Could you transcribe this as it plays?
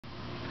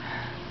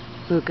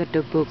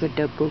Boogada,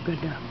 boogada,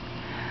 boogada.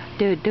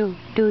 Do, do,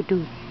 do,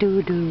 do,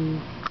 do, do.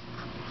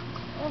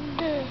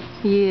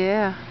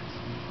 Yeah.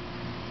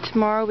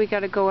 Tomorrow we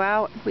gotta go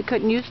out. We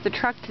couldn't use the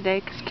truck today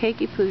because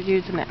Cakey Poo's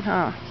using it,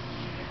 huh?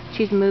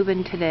 She's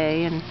moving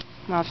today, and,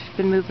 well, she's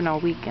been moving all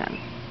weekend.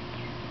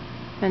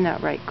 Isn't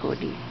that right,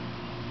 Cody?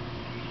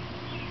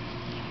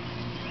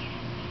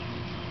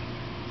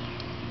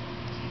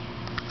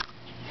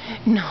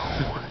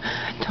 No,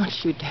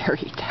 don't you dare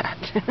eat that.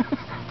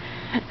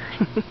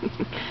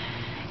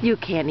 You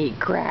can't eat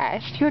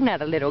grass. You're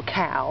not a little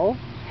cow.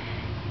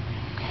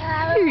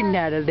 You're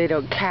not a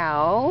little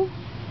cow.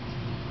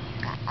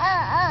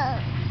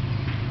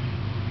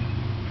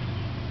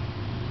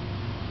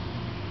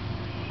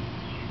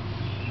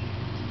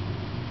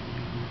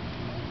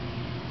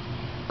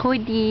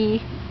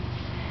 Cody.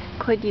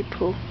 Cody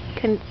Poo.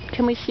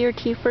 Can we see your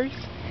teeth first?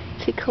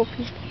 See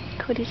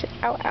Cody said,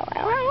 ow, ow,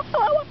 ow, ow,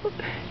 ow, ow.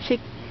 See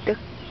the,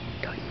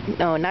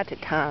 no, not the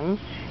tongue.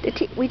 The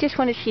teeth. We just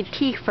want to see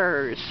teeth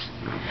first.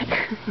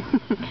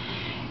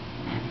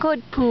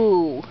 Good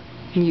poo.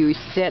 You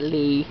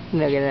silly.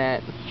 Look at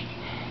that.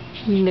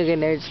 Look at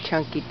those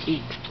chunky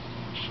teeth.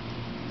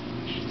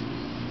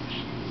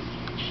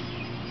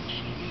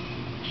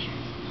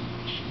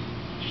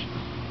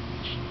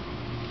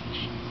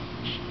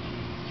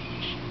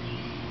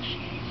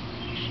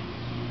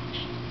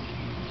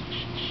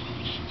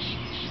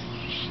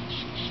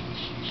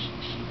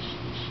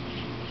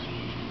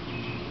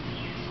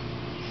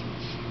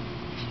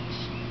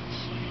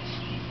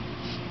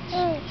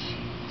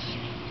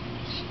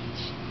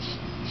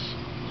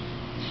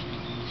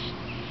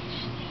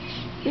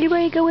 You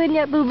ready to go in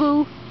yet,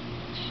 boo-boo?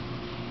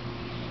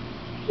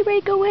 You ready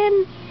to go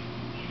in?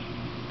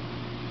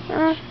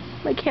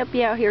 We can't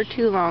be out here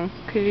too long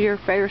because of your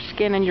fair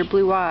skin and your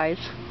blue eyes.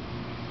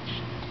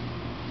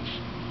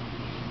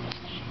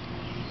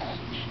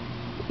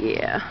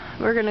 Yeah,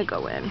 we're gonna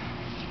go in.